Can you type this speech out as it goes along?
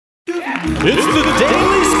It's the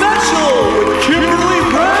Daily Special with Kimberly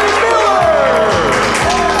Ray Miller!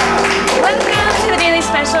 Welcome to the Daily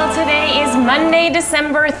Special. Today is Monday,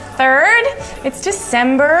 December 3rd. It's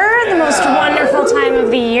December, the most wonderful time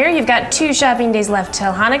of the year. You've got 2 shopping days left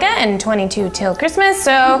till Hanukkah and 22 till Christmas,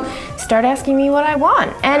 so start asking me what I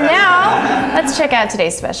want. And now, let's check out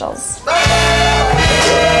today's specials.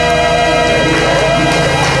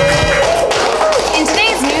 In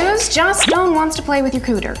today's news, Joss Stone wants to play with your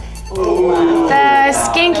cooter. The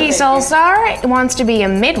skinky soulstar wants to be a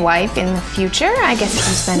midwife in the future. I guess if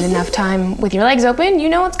you spend enough time with your legs open, you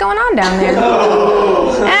know what's going on down there.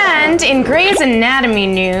 And in Grey's Anatomy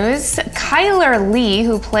news, Chyler Leigh,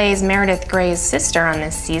 who plays Meredith Grey's sister on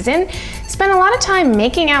this season, spent a lot of time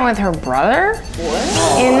making out with her brother.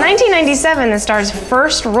 What? In 1997, the star's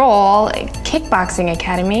first role, Kickboxing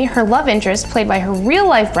Academy, her love interest, played by her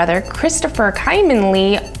real-life brother, Christopher Kyman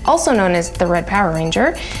Lee, also known as the Red Power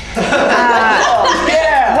Ranger,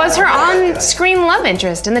 was her on-screen love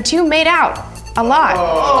interest, and the two made out a lot.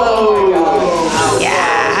 Oh.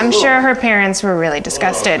 Yeah, I'm sure her parents were really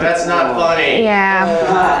disgusted. That's not funny.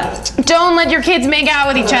 Yeah. Don't let your kids make out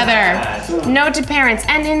with each other. Note to parents.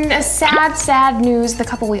 And in a sad, sad news, the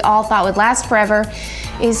couple we all thought would last forever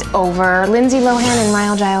is over. Lindsay Lohan and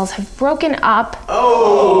Ryle Giles have broken up.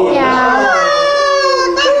 Oh. Yeah.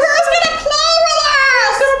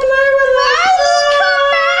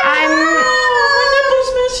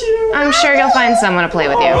 I'm sure you'll find someone to play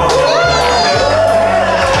with you.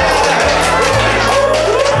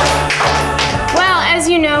 Well, as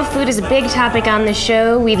you know, food is a big topic on the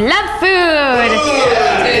show. We love food.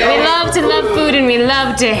 We love to love food and we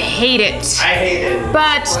love to hate it. I hate it.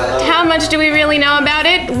 But how much do we really know about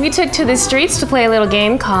it? We took to the streets to play a little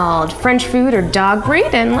game called French Food or Dog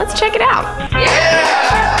Breed, and let's check it out.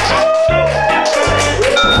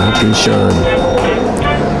 Happy Sean.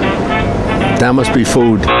 That must be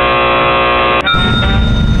food.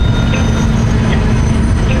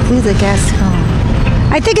 Who's a Gascon?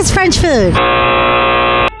 I think it's French food.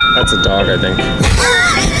 That's a dog, I think.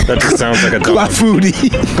 That just sounds like a dog.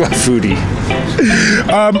 Clawfoodie. Clawfoodie.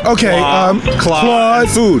 Okay. Claw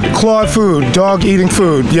food. Claw food. Dog eating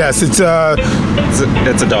food. Yes, it's a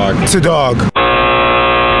dog. It's a dog.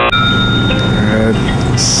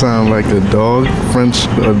 Sound like a dog. French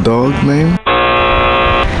dog name.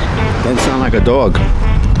 Doesn't sound like a dog.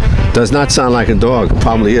 Does not sound like a dog.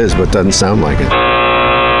 Probably is, but doesn't sound like it.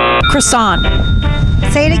 Croissant.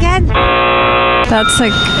 Say it again. That's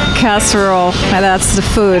a casserole. That's the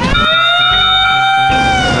food.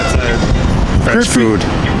 That's a French food.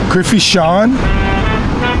 Griffey Sean?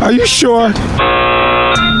 Are you sure?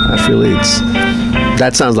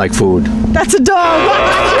 That sounds like food. That's a dog.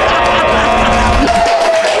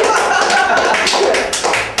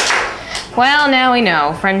 Well, now we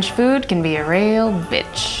know. French food can be a real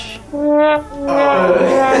bitch.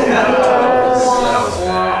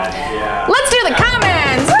 Let's do the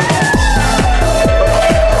comments!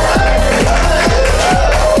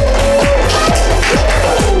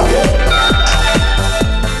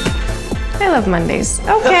 I love Mondays.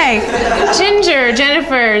 Okay. Ginger,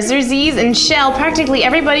 Jennifer, Zerziz, and Shell, practically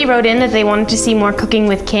everybody wrote in that they wanted to see more Cooking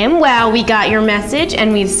with Kim. Well, we got your message,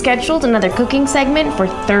 and we've scheduled another cooking segment for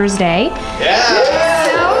Thursday. Yeah!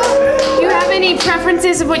 So, if you have any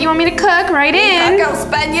preferences of what you want me to cook, write in.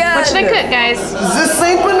 What should I cook, guys? The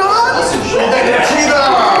Saint Bernard? Cheetah!